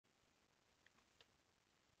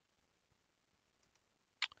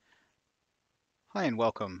Hi and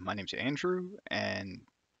welcome. My name's Andrew, and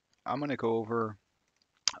I'm going to go over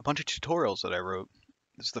a bunch of tutorials that I wrote.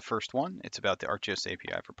 This is the first one. It's about the ArcGIS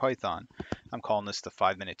API for Python. I'm calling this the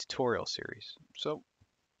 5-minute tutorial series. So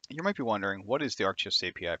you might be wondering, what is the ArcGIS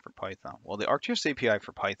API for Python? Well, the ArcGIS API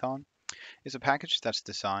for Python is a package that's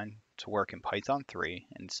designed to work in Python 3,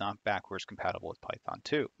 and it's not backwards compatible with Python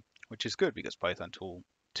 2, which is good because Python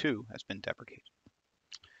 2 has been deprecated.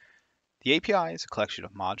 The API is a collection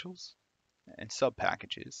of modules and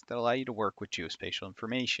sub-packages that allow you to work with geospatial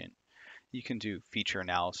information. You can do feature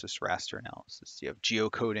analysis, raster analysis. You have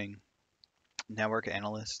geocoding, network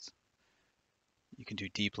analysts. You can do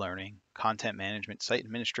deep learning, content management, site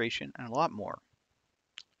administration, and a lot more.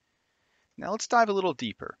 Now let's dive a little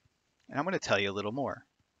deeper, and I'm going to tell you a little more.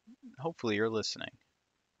 Hopefully you're listening.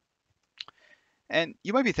 And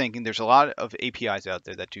you might be thinking there's a lot of APIs out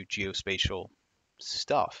there that do geospatial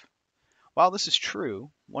stuff. While this is true,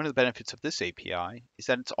 one of the benefits of this API is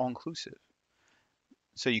that it's all-inclusive.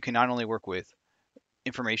 So you can not only work with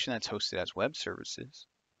information that's hosted as web services,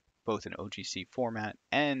 both in OGC format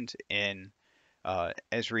and in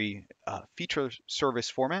Esri feature service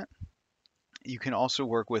format, you can also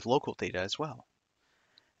work with local data as well,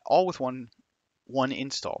 all with one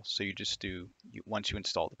install. So you just once you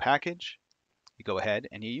install the package, you go ahead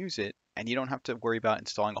and you use it, and you don't have to worry about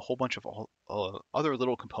installing a whole bunch of other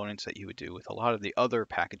little components that you would do with a lot of the other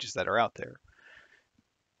packages that are out there.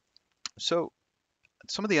 So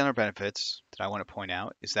some of the other benefits that I want to point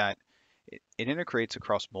out is that it integrates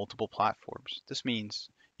across multiple platforms. This means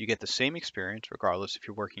you get the same experience regardless if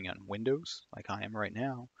you're working on Windows, like I am right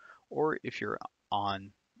now, or if you're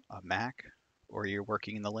on a Mac or you're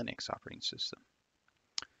working in the Linux operating system.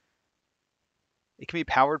 It can be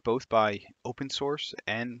powered both by open source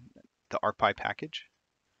and the ArcPy package.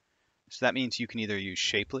 So that means you can either use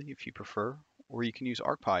Shapely if you prefer, or you can use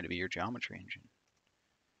ArcPy to be your geometry engine.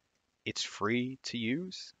 It's free to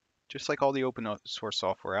use, just like all the open source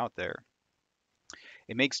software out there.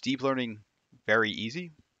 It makes deep learning very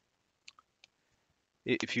easy.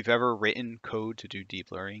 If you've ever written code to do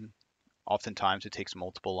deep learning, oftentimes it takes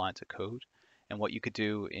multiple lines of code. And what you could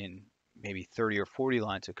do in maybe 30 or 40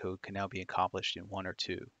 lines of code can now be accomplished in 1 or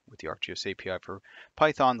 2 with the ArcGIS API for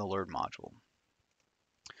Python, the Learn module.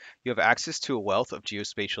 You have access to a wealth of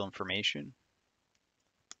geospatial information.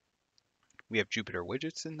 We have Jupyter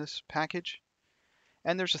widgets in this package.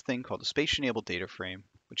 And there's a thing called a spatial-enabled data frame,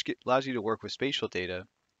 which allows you to work with spatial data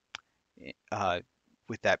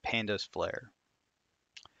with that pandas flair.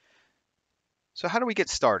 So how do we get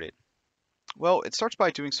started? Well, it starts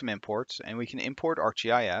by doing some imports, and we can import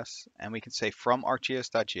ArcGIS, and we can say from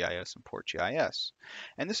arcgis.gis import GIS.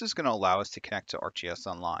 And this is going to allow us to connect to ArcGIS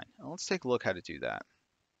Online. And let's take a look how to do that.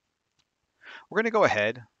 We're going to go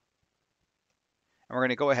ahead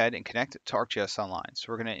and connect to ArcGIS Online. So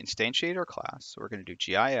we're going to instantiate our class. So we're going to do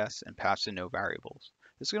GIS and pass in no variables.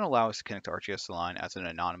 This is going to allow us to connect to ArcGIS Online as an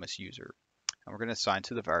anonymous user. And we're going to assign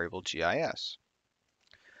to the variable GIS.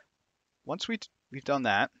 Once we've done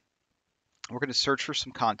that, we're going to search for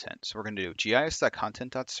some content. So we're going to do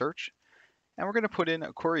gis.content.search, and we're going to put in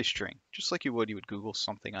a query string, just like you would Google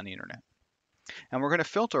something on the internet. And we're going to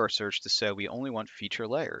filter our search to say we only want feature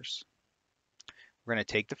layers. We're going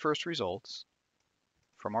to take the first results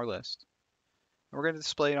from our list, and we're going to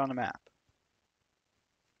display it on a map.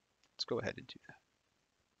 Let's go ahead and do that.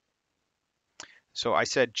 So I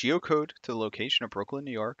said geocode to the location of Brooklyn,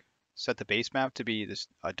 New York, set the base map to be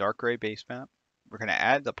a dark gray base map. We're going to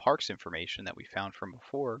add the parks information that we found from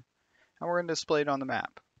before, and we're going to display it on the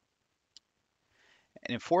map.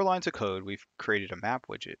 And in 4 lines of code, we've created a map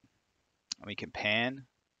widget. And we can pan,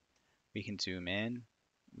 we can zoom in,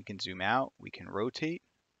 we can zoom out, we can rotate,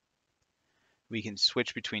 we can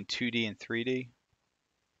switch between 2D and 3D,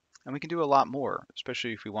 and we can do a lot more,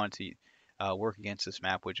 especially if we want to work against this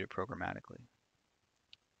map widget programmatically.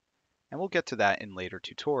 And we'll get to that in later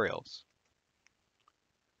tutorials.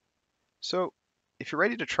 So if you're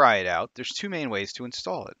ready to try it out, there's 2 main ways to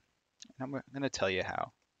install it. And I'm going to tell you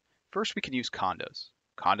how. First, we can use Condas.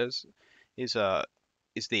 Condas is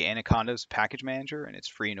the Anaconda's package manager, and it's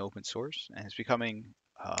free and open source, and it's becoming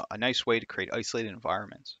a nice way to create isolated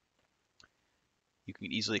environments. You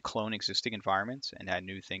can easily clone existing environments and add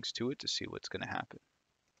new things to it to see what's going to happen.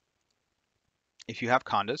 If you have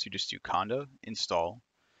Condas, you just do conda install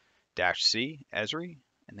 -c Esri,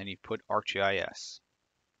 and then you put ArcGIS.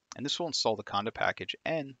 And this will install the Conda package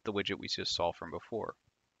and the widget we just saw from before.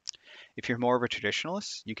 If you're more of a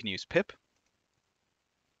traditionalist, you can use pip.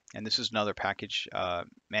 And this is another package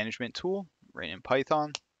management tool written in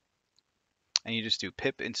Python. And you just do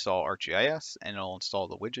pip install ArcGIS, and it'll install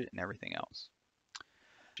the widget and everything else.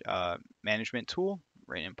 management tool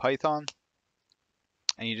written in Python,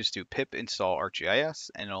 and you just do pip install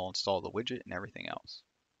ArcGIS, and it'll install the widget and everything else.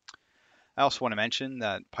 I also want to mention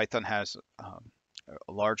that Python has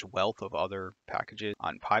a large wealth of other packages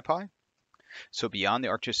on PyPy. So beyond the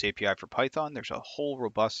ArcGIS API for Python, there's a whole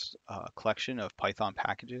robust collection of Python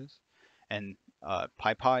packages, and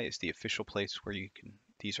PyPy is the official place where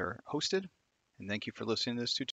these are hosted. And thank you for listening to this tutorial.